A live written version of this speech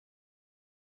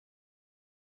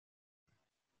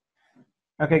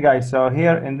Okay, guys, so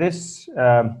here in this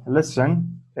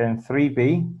lesson in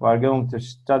 3B, we are going to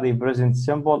study present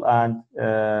simple and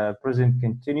present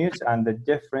continuous and the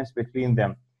difference between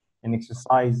them in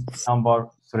exercise number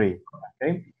 3.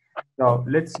 Okay, so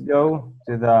let's go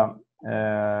to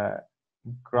the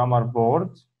grammar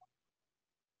board.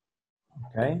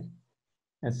 Okay,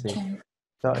 let's see.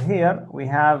 So here we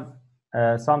have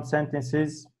some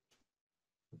sentences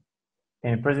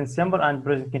in present simple and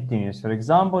present continuous. For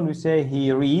example, we say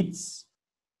he reads,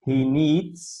 he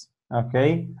needs,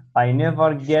 okay, I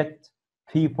never get,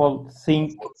 people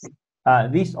think.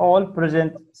 These all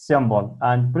present simple.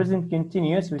 And present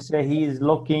continuous, we say he is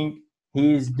looking,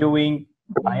 he is doing,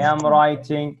 I am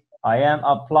writing, I am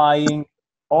applying.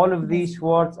 All of these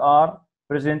words are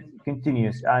present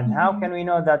continuous. And how can we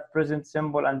know that present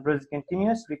simple and present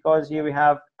continuous? Because here we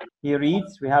have he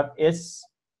reads, we have is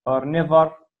or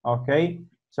never. Okay,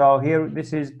 so here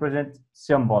this is present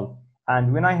simple,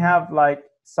 and when I have like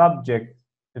subject,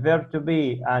 verb to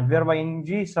be, and verb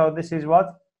ing, so this is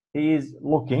what he is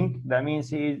looking. That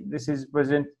means this is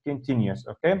present continuous.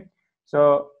 Okay,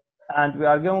 so and we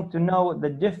are going to know the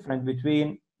difference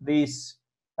between these.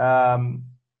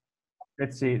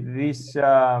 Let's see these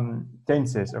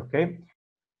tenses. Okay,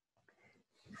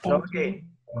 so okay,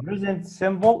 present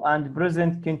simple and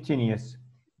present continuous.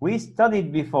 We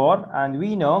studied before and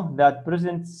we know that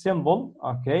present simple,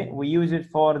 okay, we use it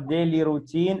for daily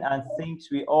routine and things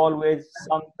we always,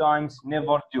 sometimes,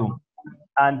 never do.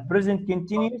 And present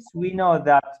continuous, we know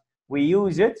that we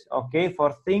use it, okay,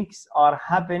 for things are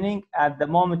happening at the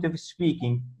moment of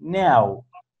speaking. Now,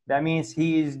 that means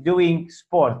he is doing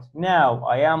sport. Now,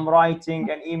 I am writing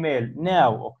an email.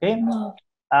 Now, okay?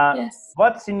 Yes.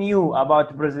 What's new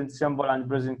about present simple and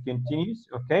present continuous?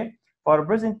 Okay. For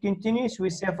present continuous, we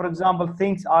say, for example,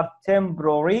 things are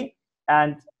temporary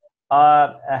and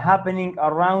happening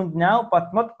around now,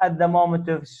 but not at the moment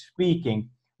of speaking.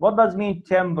 What does mean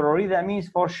temporary? That means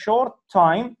for short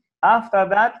time. After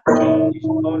that, finished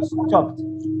or stopped.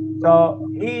 So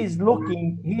he's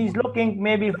looking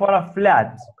maybe for a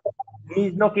flat.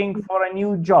 He's looking for a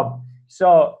new job.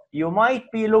 So you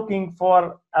might be looking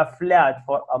for a flat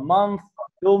for a month,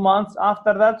 2 months.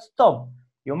 After that, stop.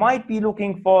 You might be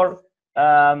looking for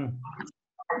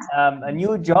a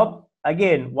new job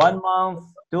again, 1 month,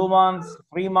 2 months,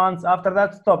 3 months. After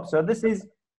that, stop. So this is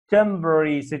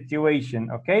temporary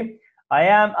situation. Okay, I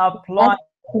am applying.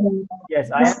 Yes,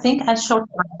 let's think a short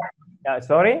time.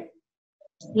 Sorry.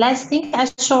 Let's think a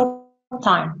short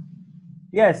time.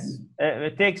 Yes,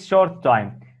 it takes short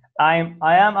time. I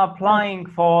am applying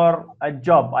for a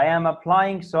job. I am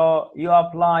applying, so you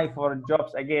apply for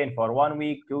jobs again for 1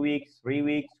 week, 2 weeks, 3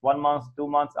 weeks, 1 month, 2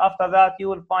 months. After that, you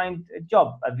will find a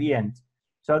job at the end.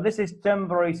 So this is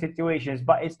temporary situations,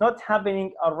 but it's not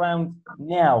happening around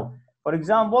now. For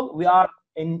example, we are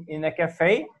in a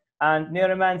cafe, and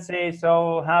Neriman says,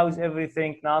 "So how's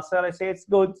everything, Nasser?" I say, "It's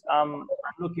good. I'm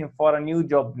looking for a new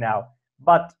job now."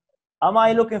 But am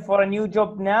I looking for a new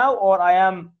job now, or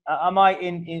am I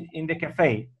in the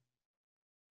cafe?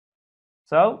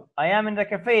 So I am in the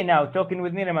cafe now talking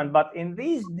with Neriman, but in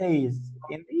these days,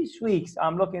 in these weeks,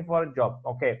 I'm looking for a job.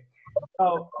 Okay.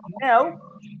 So now,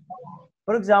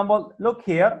 for example, look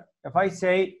here. If I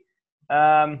say,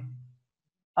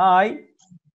 I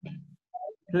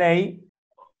play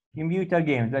computer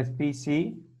games, that's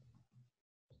PC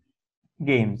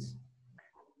games.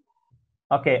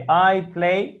 Okay, I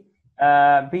play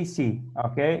PC,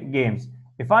 okay, games.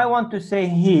 If I want to say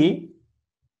he,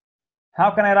 how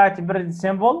can I write it present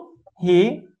simple?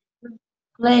 He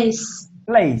plays.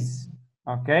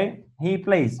 Okay, he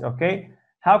plays. Okay,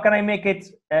 how can I make it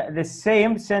the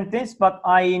same sentence but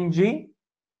ing?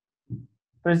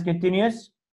 Present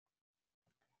continuous.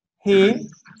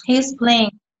 He's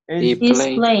playing. He's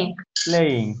playing.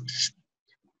 Playing.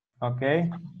 Okay.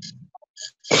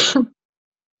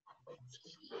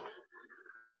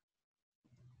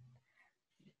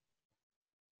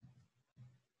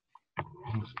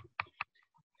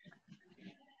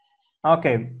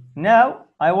 Okay, now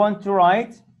I want to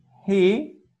write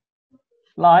he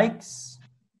likes,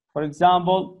 for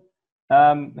example,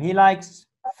 he likes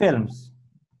films.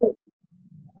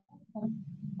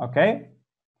 Okay.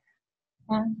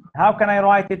 How can I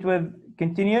write it with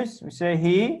continuous? We say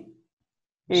he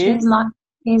is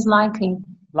he's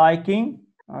liking.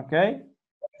 Okay,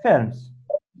 films.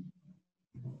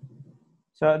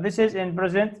 So this is in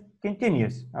present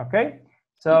continuous. Okay,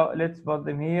 so let's put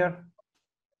them here.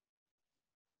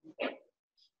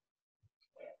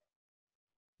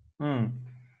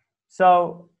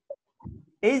 So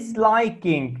is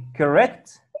liking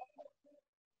correct?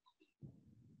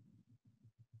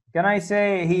 Can I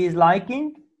say he is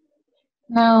liking?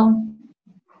 No,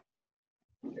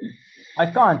 I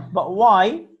can't. But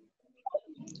why?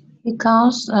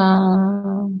 because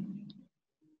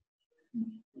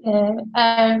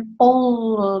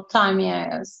all time,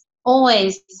 yes,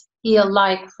 always he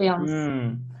like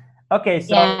films. Okay,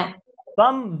 so Yeah,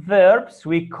 some verbs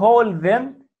we call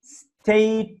them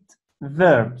state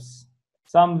verbs.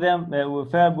 Some of them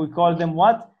verb we call them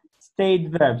what? State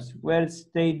verbs. Where is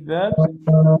state verbs?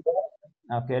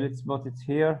 Okay, let's put it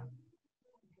here.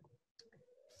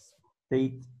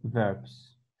 State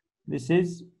verbs. This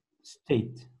is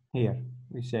state. Here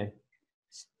we say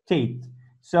state.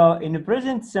 So in the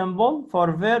present simple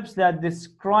for verbs that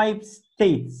describe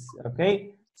states,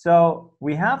 okay? So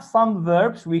we have some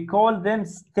verbs, we call them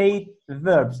state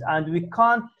verbs, and we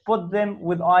can't put them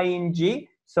with ing,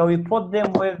 so we put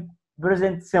them with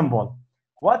present simple.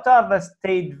 What are the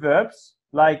state verbs?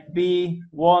 Like be,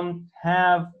 want,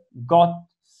 have, got,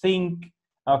 think,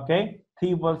 okay?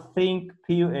 People think,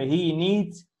 he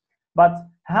needs. But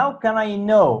how can I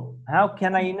know? How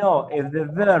can I know if the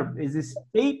verb is a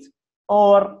state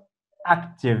or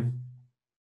active?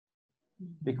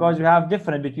 Because we have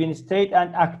difference between state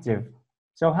and active.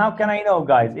 So how can I know,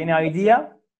 guys? Any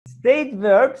idea? State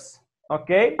verbs,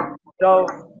 okay? So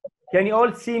can you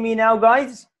all see me now,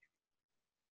 guys?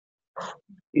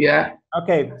 Yeah.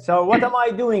 Okay, so what am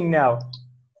I doing now?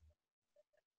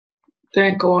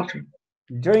 Drink water.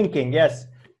 Drinking, yes,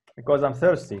 because I'm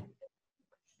thirsty.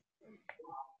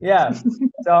 Yeah,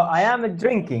 so I am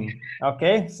drinking.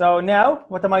 Okay, so now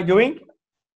what am I doing?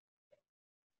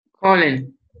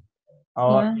 Calling.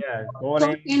 Oh, Yeah. yeah,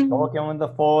 calling, talking on the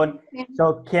phone.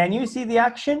 So can you see the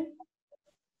action?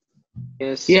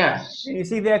 Yes. Yes. Can you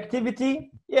see the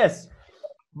activity? Yes.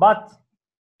 But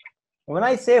when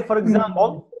I say, for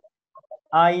example,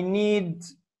 I need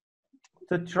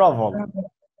to travel.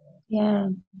 Yeah.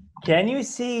 Can you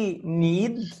see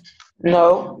need?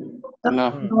 No.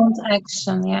 Don't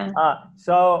action, yeah.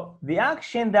 So the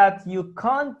action that you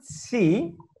can't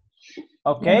see,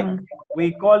 okay, Yeah.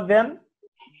 we call them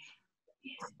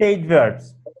state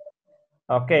verbs.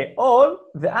 Okay, all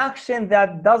the action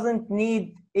that doesn't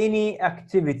need any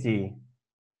activity,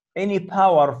 any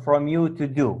power from you to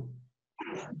do.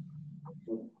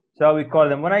 So we call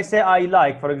them, when I say I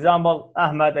like, for example,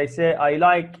 Ahmed, I say I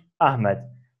like Ahmed.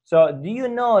 So do you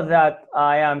know that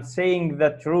I am saying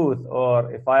the truth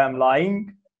or if I am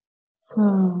lying?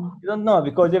 You don't know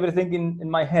because everything in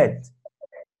my head.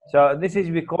 So this is,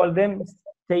 we call them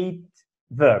state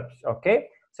verbs, okay?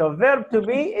 So verb to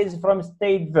be is from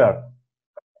state verb.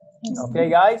 Okay,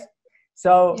 guys?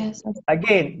 So Yes.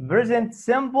 again, present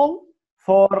simple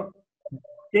for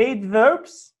state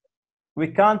verbs, we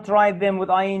can't write them with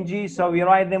ing, so we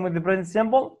write them with the present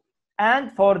simple.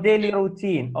 And for daily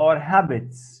routine or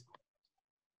habits.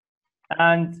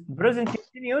 And present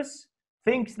continuous,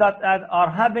 things that are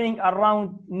happening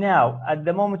around now, at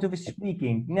the moment of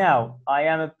speaking. Now, I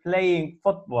am playing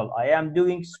football, I am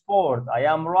doing sport, I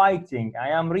am writing, I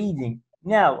am reading.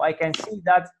 Now, I can see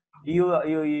that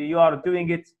you are doing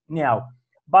it now.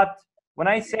 But when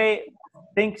I say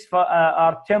things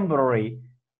are temporary,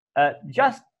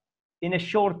 just in a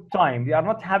short time, they are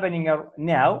not happening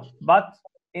now, but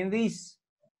in these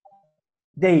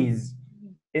days,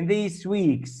 in these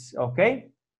weeks,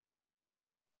 okay?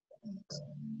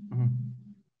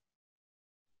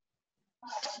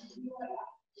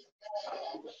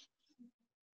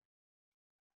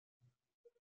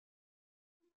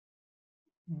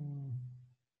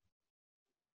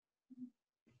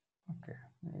 Okay,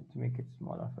 I need to make it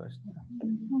smaller first.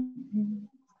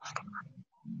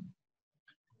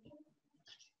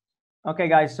 Okay,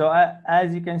 guys, so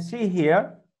as you can see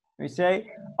here, we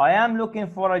say, I am looking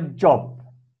for a job.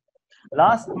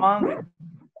 Last month,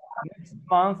 next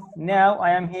month, now I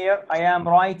am here, I am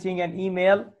writing an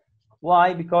email.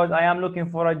 Why? Because I am looking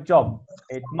for a job.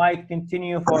 It might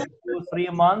continue for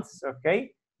 2-3 months,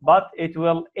 okay? But it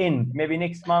will end. Maybe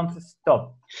next month,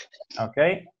 stop,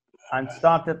 okay? And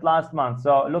started last month.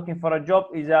 So looking for a job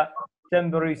is a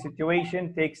temporary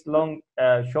situation, takes long,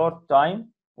 short time,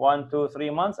 1, 2, 3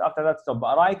 months. After that, stop.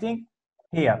 But writing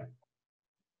here,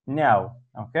 now,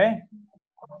 okay?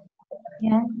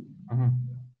 Yeah.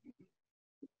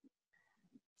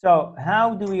 So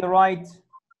how do we write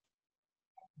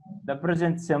the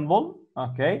present simple?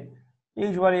 Okay,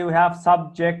 usually we have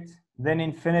subject, then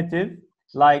infinitive,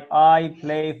 like I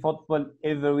play football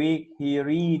every week, he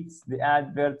reads the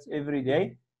adverts every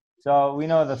day. So we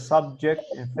know the subject,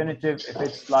 infinitive, if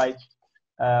it's like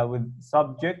with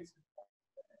subject,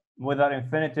 whether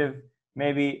infinitive,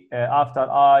 maybe after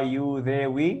I, you, they,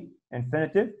 we,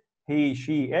 infinitive. he,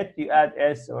 she, it, you add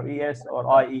s or es or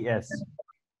ies.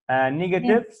 And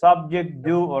negative, subject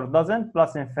do or doesn't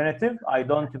plus infinitive. I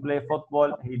don't play football.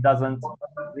 He doesn't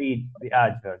read the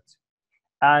adverts.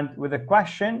 And with a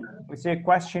question, we say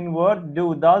question word,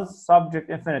 do, does, subject,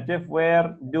 infinitive. Where,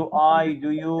 do I,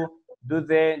 do you, do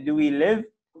they, do we live?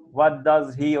 What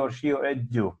does he or she or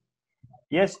it do?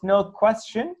 Yes, no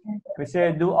question. We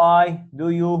say, do I, do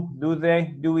you, do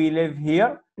they, do we live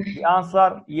here? The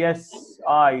answer, yes,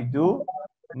 I do.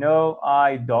 No,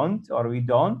 I don't, or we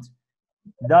don't.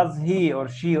 Does he or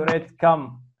she or it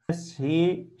come? Yes,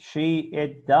 he, she,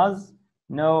 it does.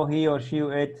 No, he or she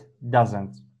or it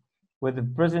doesn't. With the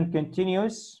present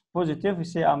continuous positive, we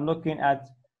say I'm looking at,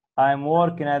 I'm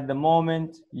working at the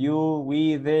moment. You,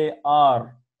 we, they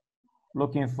are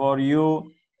looking for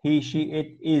you. He, she,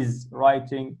 it is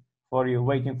writing for you,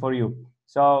 waiting for you.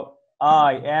 So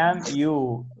I am,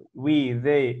 you, we,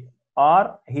 they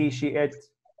are, he, she, it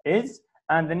is.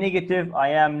 And the negative, I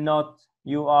am not,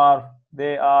 you are,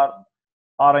 they are,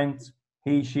 aren't,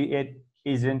 he, she, it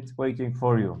isn't waiting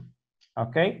for you.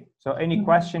 Okay, so any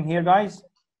question here, guys?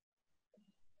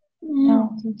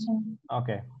 No.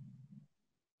 Okay.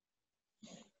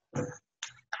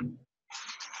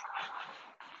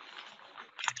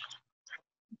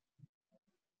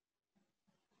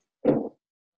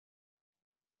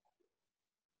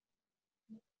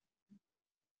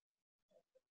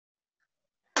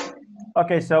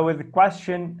 Okay, so with the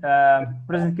question,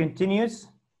 present continuous,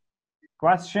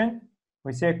 question,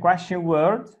 we say question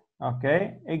word,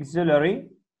 okay, auxiliary,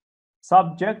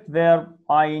 subject, verb,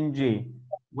 ing.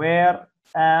 Where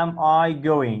am I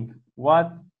going?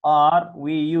 What are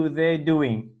we, you, they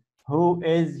doing? Who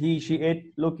is he, she,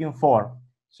 it looking for?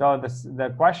 So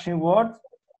the question word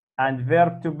and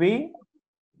verb to be.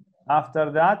 After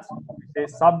that, we say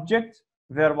subject,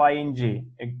 verb,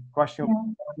 ing. A question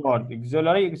word,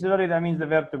 auxiliary. Auxiliary, that means the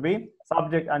verb to be,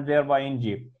 subject and verb,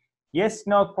 ing. Yes,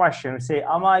 no question. We say,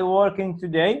 am I working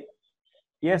today?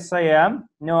 Yes, I am.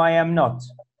 No, I am not.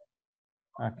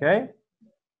 Okay.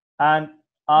 And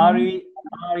are we,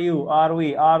 are you, are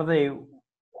we, are they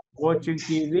watching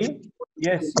TV?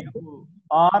 Yes, you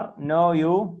are. No,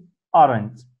 you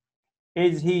aren't.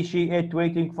 Is he, she, it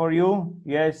waiting for you?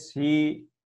 Yes, he,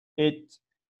 it.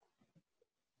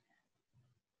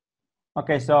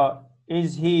 Okay, so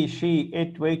is he, she,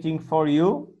 it waiting for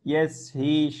you? Yes,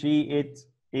 he, she, it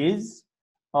is.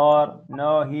 Or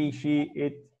no, he, she,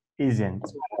 it isn't.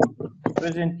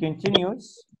 Present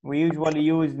continuous, we usually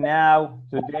use now,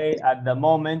 today, at the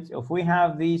moment. If we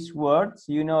have these words,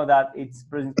 you know that it's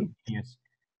present continuous.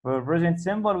 For present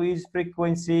simple, we use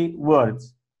frequency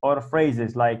words or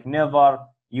phrases like never,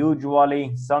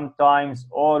 usually, sometimes,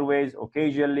 always,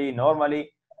 occasionally,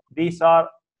 normally. These are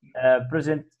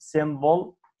present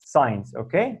simple signs.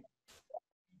 Okay,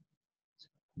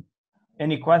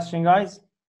 any question, guys?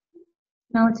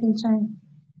 No, teacher.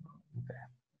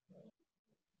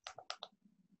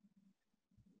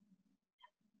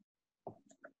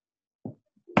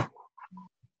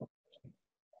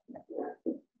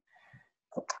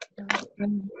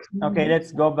 Okay,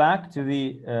 let's go back to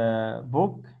the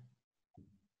book.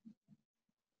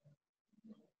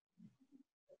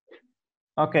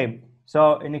 Okay,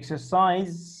 so in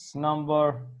exercise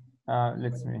number,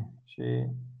 let me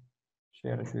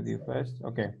share it with you first.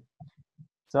 Okay,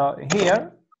 so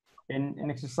here in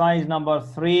exercise number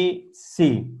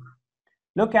 3C,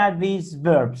 look at these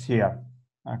verbs here.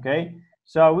 Okay,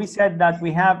 so we said that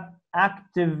we have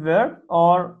active verb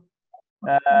or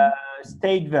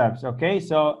state verbs. Okay,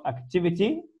 so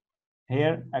activity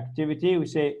here, activity, we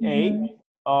say A,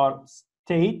 or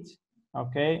state.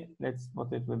 Okay, let's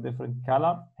put it with different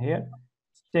color here.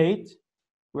 State,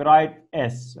 we write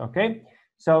S. Okay,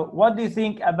 so what do you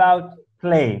think about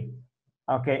play?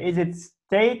 Okay, is it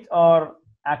state or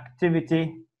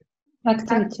activity?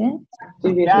 Activity.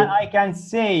 Yeah, I can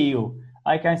say you.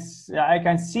 I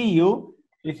can see you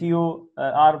if you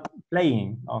are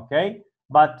playing. Okay,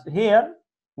 but here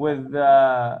with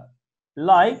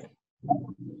like,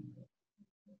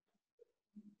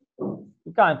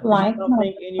 you can't. Like, this is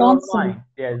something in your mind.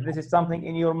 Yes, this is something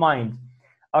in your mind.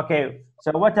 Okay,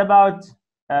 so what about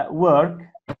work?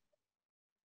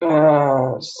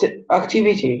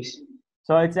 Activities.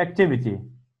 So it's activity.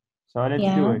 So let's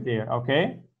do it here.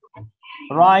 Okay,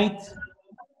 write.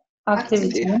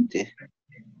 Activity.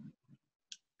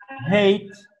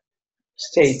 Hate.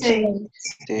 State.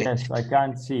 Yes, I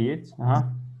can't see it.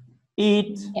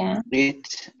 Eat. Yeah.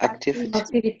 Eat. Activity.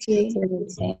 Activity.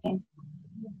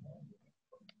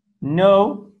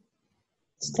 No.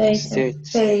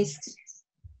 State.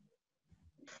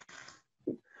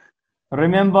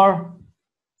 Remember.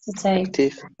 State.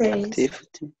 Activity.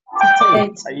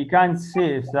 State. You can't see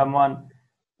if someone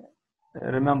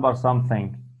remember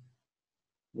something.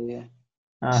 Yeah.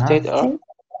 Uh-huh. State of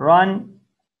Run,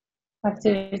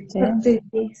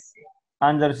 Activities.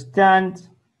 understand,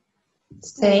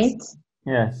 State.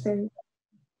 yes,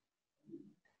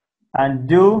 and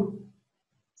do,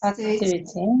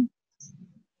 Activity.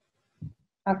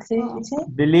 Activity.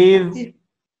 believe.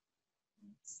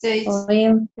 State.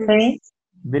 Live. State.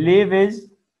 Believe is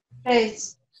State.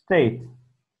 state.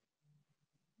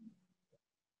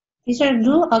 Teacher,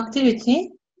 do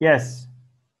activity. Yes,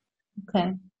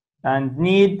 Okay. and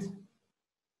need,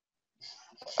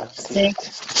 activity.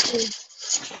 State.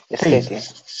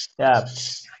 State. yeah.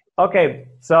 Okay,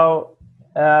 so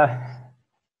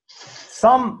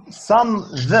some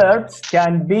verbs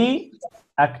can be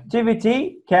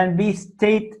activity, can be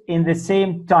state in the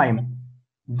same time.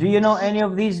 Do you know any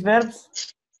of these verbs?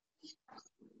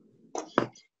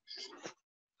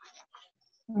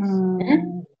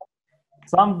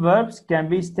 Some verbs can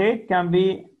be state, can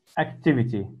be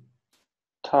activity.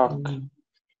 Talk.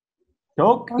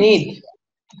 Talk? Need.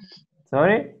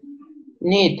 Sorry?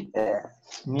 Need.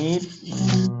 Need?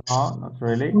 No, not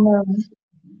really. No.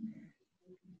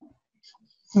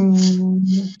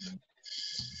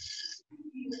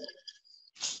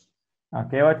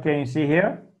 Okay, what can you see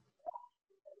here?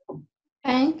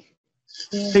 Think.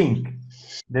 Think.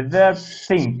 The verb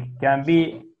think can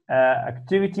be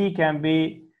activity, can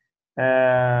be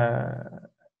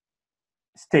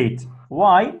state.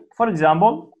 Why? For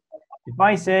example, if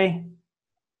I say,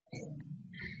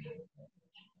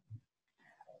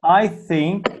 I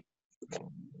think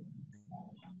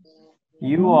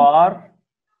you are,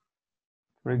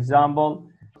 for example,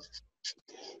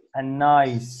 a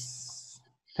nice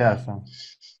person.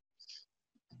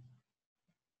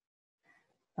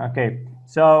 Okay,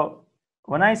 so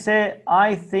when I say,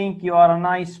 I think you are a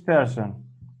nice person,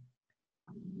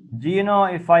 do you know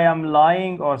if I am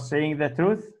lying or saying the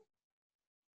truth?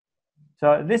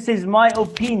 So this is my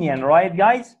opinion, right,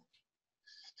 guys?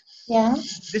 Yeah.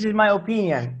 This is my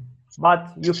opinion,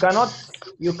 but you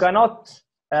cannot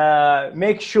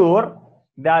make sure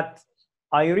that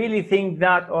I really think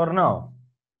that or no,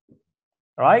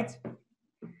 right?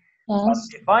 But Yes.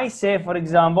 if I say, for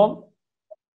example,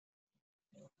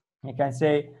 you can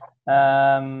say,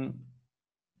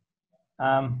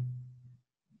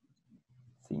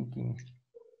 thinking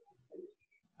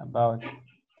about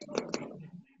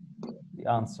the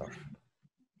answer.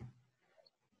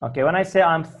 Okay, when I say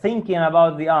I'm thinking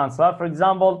about the answer, for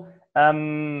example,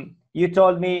 you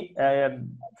told me,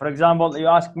 for example, you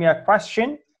asked me a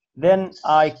question, then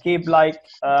I keep like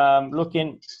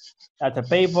looking at a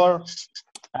paper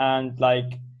and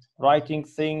like writing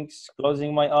things,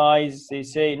 closing my eyes. They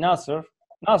say, Nasser,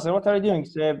 what are you doing?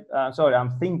 Say, sorry,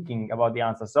 I'm thinking about the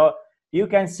answer. So you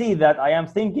can see that I am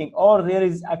thinking, or there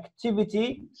is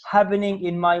activity happening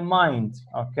in my mind.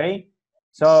 Okay,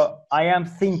 so I am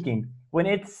thinking. When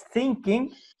it's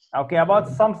thinking, okay, about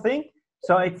something,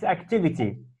 so it's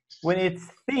activity. When it's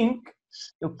think,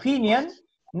 opinion,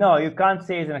 no, you can't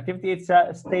say it's an activity, it's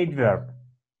a state verb.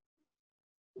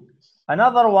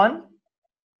 Another one.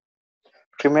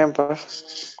 Remember.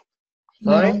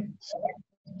 Sorry?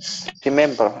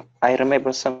 Remember. I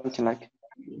remember something like.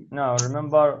 No,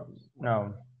 remember,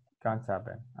 no, can't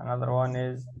happen. Another one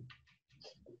is.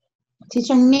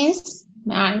 Teacher, miss.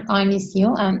 I miss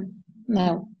you.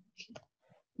 No.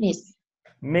 Miss.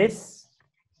 Miss.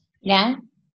 Yeah.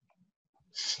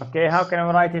 Okay, how can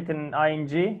I write it in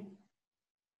ing?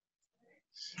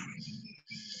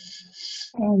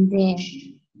 And then.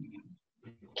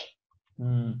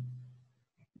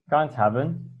 Can't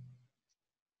happen.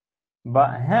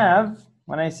 But have,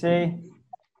 when I say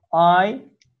I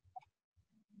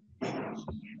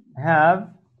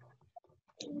have,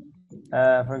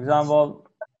 for example,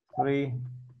 3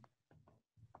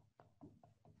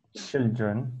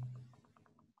 children.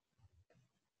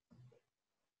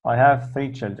 I have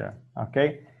 3 children.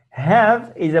 Okay.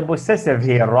 Have is a possessive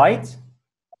here, right?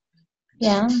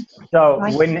 Yeah. So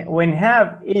right. when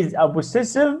have is a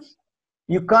possessive,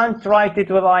 you can't write it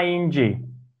with ing.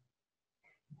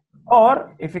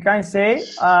 Or if you can say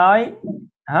how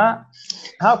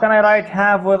can I write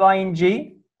have with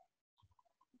ing?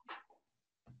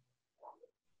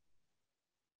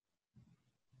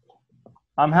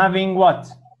 I'm having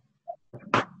what?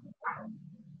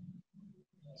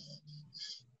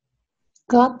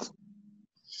 Got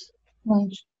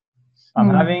lunch. I'm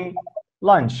having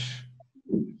lunch.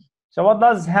 So what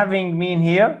does having mean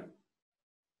here?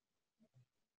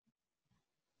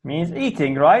 Means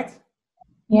eating, right?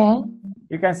 Yeah.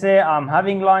 You can say, I'm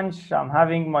having lunch, I'm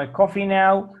having my coffee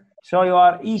now. So you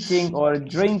are eating or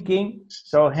drinking.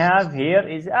 So have here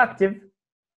is active.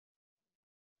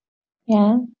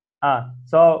 Yeah.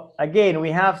 So again,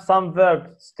 we have some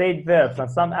verbs, state verbs,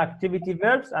 and some activity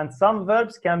verbs, and some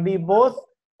verbs can be both,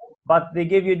 but they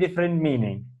give you different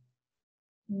meaning.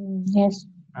 Yes.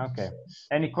 Okay.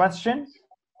 Any question?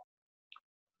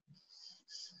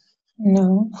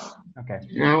 No. Okay.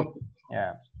 No.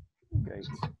 Yeah. Great.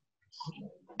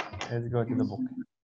 Let's go to the book.